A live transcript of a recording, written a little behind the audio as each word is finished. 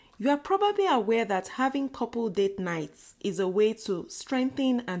You are probably aware that having couple date nights is a way to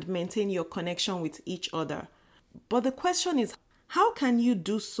strengthen and maintain your connection with each other. But the question is, how can you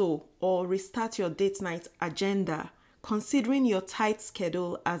do so or restart your date night agenda, considering your tight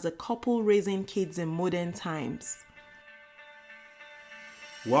schedule as a couple raising kids in modern times?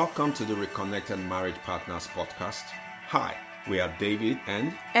 Welcome to the Reconnected Marriage Partners podcast. Hi, we are David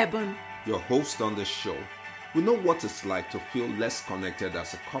and Eben, your host on the show. We know what it's like to feel less connected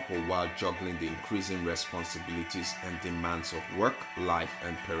as a couple while juggling the increasing responsibilities and demands of work, life,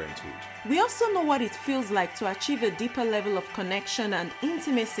 and parenthood. We also know what it feels like to achieve a deeper level of connection and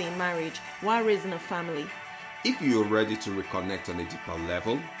intimacy in marriage while raising a family. If you're ready to reconnect on a deeper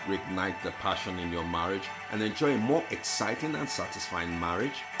level, reignite the passion in your marriage, and enjoy a more exciting and satisfying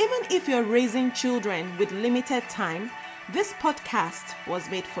marriage, even if you're raising children with limited time, this podcast was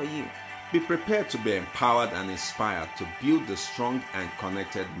made for you. be prepared to be empowered and inspired to build the strong and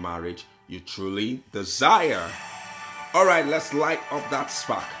connected marriage you truly desire. All right, let's light up that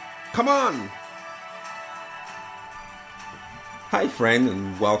spark. Come on! Hi, friend,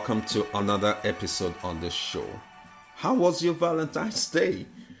 and welcome to another episode on the show. How was your Valentine's Day?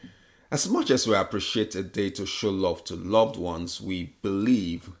 As much as we appreciate a day to show love to loved ones, we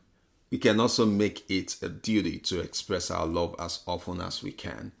believe we can also make it a duty to express our love as often as we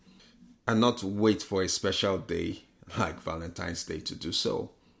can, and not wait for a special day like Valentine's Day to do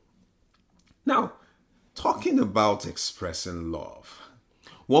so. Now, talking about expressing love,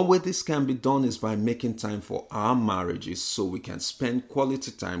 one way this can be done is by making time for our marriages so we can spend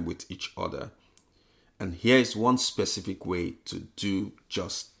quality time with each other. And here is one specific way to do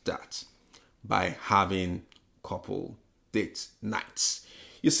just that: by having couple date nights.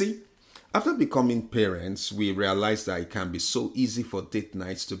 You see, after becoming parents, we realize that it can be so easy for date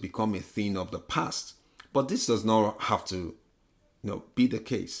nights to become a thing of the past. But this does not have to, be the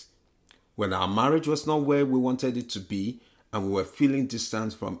case. When our marriage was not where we wanted it to be and we were feeling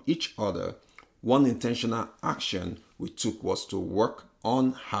distant from each other, one intentional action we took was to work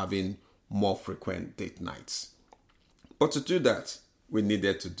on having more frequent date nights. But to do that, we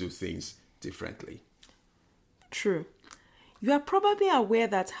needed to do things differently. True. You are probably aware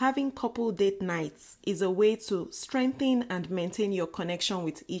that having couple date nights is a way to strengthen and maintain your connection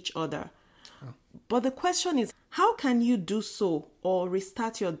with each other. But the question is, how can you do so or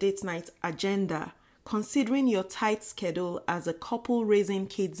restart your date night agenda, considering your tight schedule as a couple raising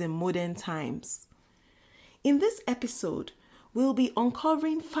kids in modern times? In this episode, we'll be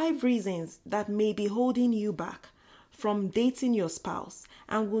uncovering 5 reasons that may be holding you back from dating your spouse,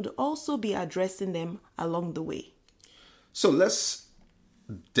 and would also be addressing them along the way. So let's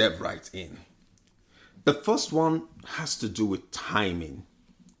dive right in. The first one has to do with timing.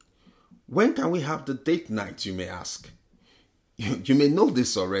 When can we have the date night, you may ask? You may know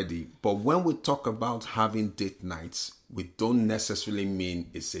this already, but when we talk about having date nights, we don't necessarily mean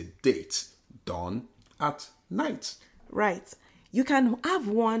it's a date done at night. Right. You can have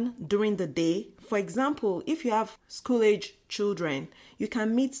one during the day. For example, if you have school-age children, you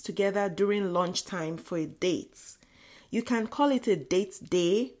can meet together during lunchtime for a date. You can call it a date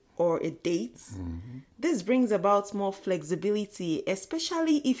day or a date. Mm-hmm. This brings about more flexibility,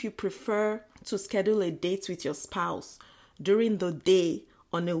 especially if you prefer to schedule a date with your spouse during the day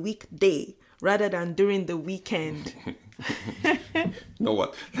on a weekday rather than during the weekend. You know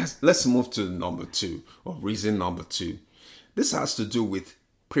what? Let's move to number 2, or reason number 2. This has to do with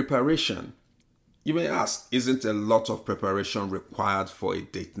preparation. You may ask, isn't a lot of preparation required for a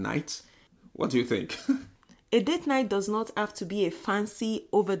date night? What do you think? A date night does not have to be a fancy,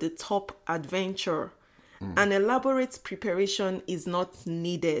 over-the-top adventure. An elaborate preparation is not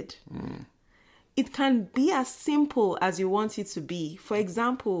needed. It can be as simple as you want it to be. For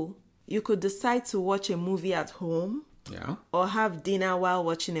example, you could decide to watch a movie at home, or have dinner while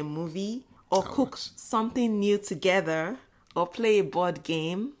watching a movie, or cook something new together, or play a board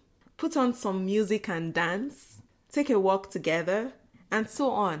game, put on some music and dance, take a walk together, and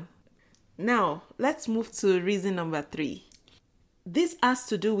so on. Now, let's move to reason number 3. This has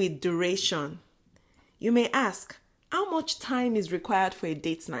to do with duration. You may ask, how much time is required for a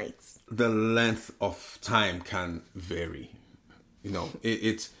date night? The length of time can vary.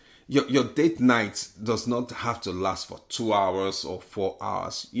 Your date night does not have to last for 2 hours or 4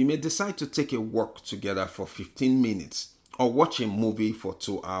 hours. You may decide to take a walk together for 15 minutes or watch a movie for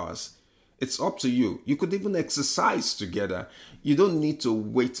 2 hours. It's up to you. You could even exercise together. You don't need to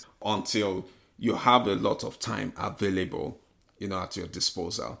wait until you have a lot of time available, at your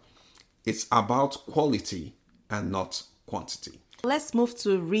disposal. It's about quality and not quantity. Let's move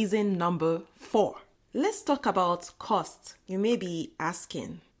to reason number 4. Let's talk about cost. You may be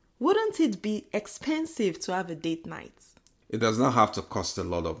asking, Wouldn't it be expensive to have a date night? It does not have to cost a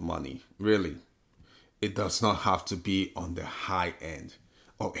lot of money, really. It does not have to be on the high end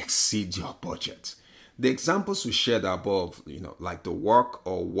or exceed your budget. The examples we shared above, like the work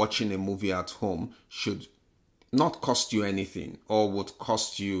or watching a movie at home, should not cost you anything or would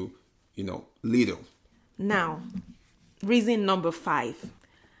cost you, little. Now, reason number 5.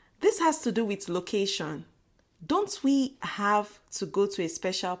 This has to do with location. Don't we have to go to a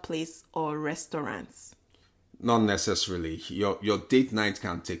special place or restaurants? Not necessarily. Your date night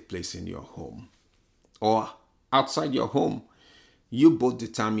can take place in your home or outside your home. You both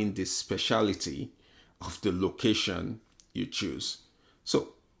determine the speciality of the location you choose.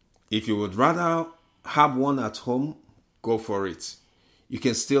 So, if you would rather have one at home, go for it. You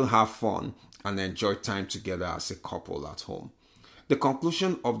can still have fun and enjoy time together as a couple at home. The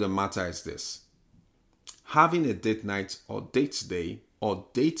conclusion of the matter is this: having a date night or date day or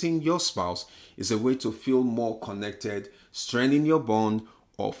dating your spouse is a way to feel more connected, strengthen your bond,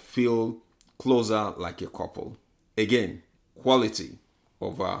 or feel closer like a couple. Again, quality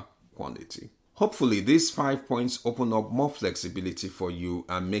over quantity. Hopefully, these 5 points open up more flexibility for you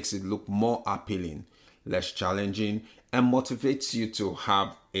and makes it look more appealing, less challenging, and motivates you to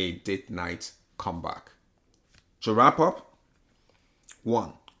have a date night comeback. To wrap up,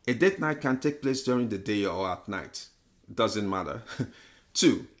 1. A date night can take place during the day or at night. Doesn't matter.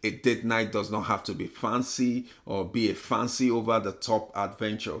 2. A date night does not have to be fancy or be a fancy over-the-top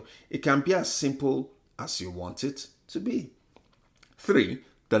adventure. It can be as simple as you want it to be. 3.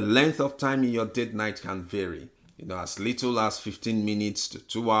 The length of time in your date night can vary, as little as 15 minutes to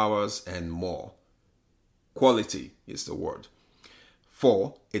 2 hours and more. Quality is the word.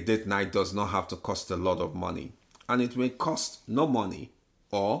 4. A date night does not have to cost a lot of money, and it may cost no money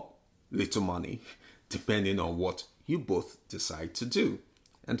or little money, depending on what you both decide to do.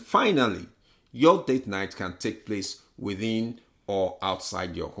 And finally, your date night can take place within or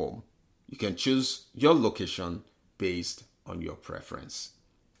outside your home. You can choose your location based on your preference.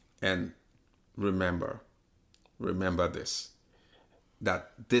 And remember this,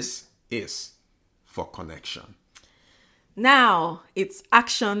 that this is for connection. Now it's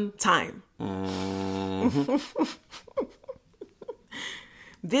action time.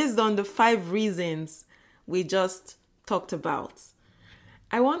 Based on the 5 reasons we just talked about,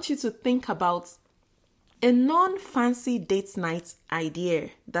 I want you to think about a non-fancy date night idea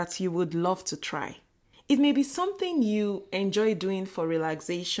that you would love to try. It may be something you enjoy doing for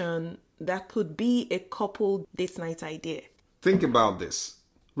relaxation. That could be a couple date night idea. Think about this.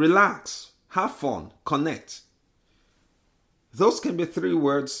 Relax, have fun, connect. Those can be 3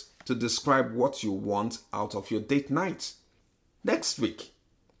 words to describe what you want out of your date night. Next week,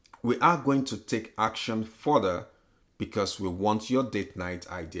 we are going to take action further because we want your date night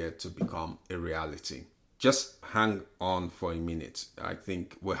idea to become a reality. Just hang on for a minute. I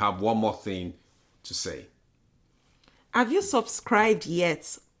think we have one more thing to say. Have you subscribed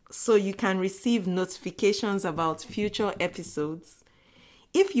yet so you can receive notifications about future episodes?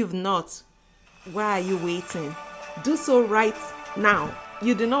 If you've not, why are you waiting? Do so right now.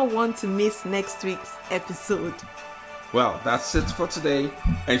 You do not want to miss next week's episode. Well, that's it for today.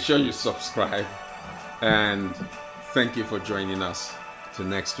 Ensure you subscribe. And thank you for joining us. Till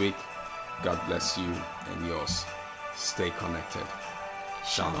next week, God bless you and yours. Stay connected.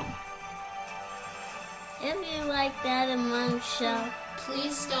 Shalom. If you like that Among Show,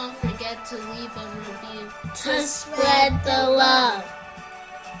 please don't forget to leave a review to spread the love.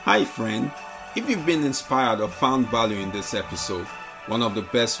 Hi friend, if you've been inspired or found value in this episode, one of the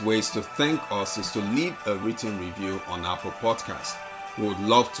best ways to thank us is to leave a written review on Apple Podcast. We would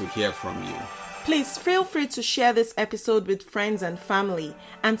love to hear from you. Please feel free to share this episode with friends and family,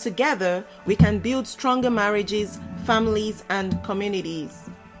 and together we can build stronger marriages, families, and communities.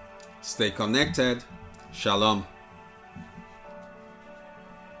 Stay connected. Shalom.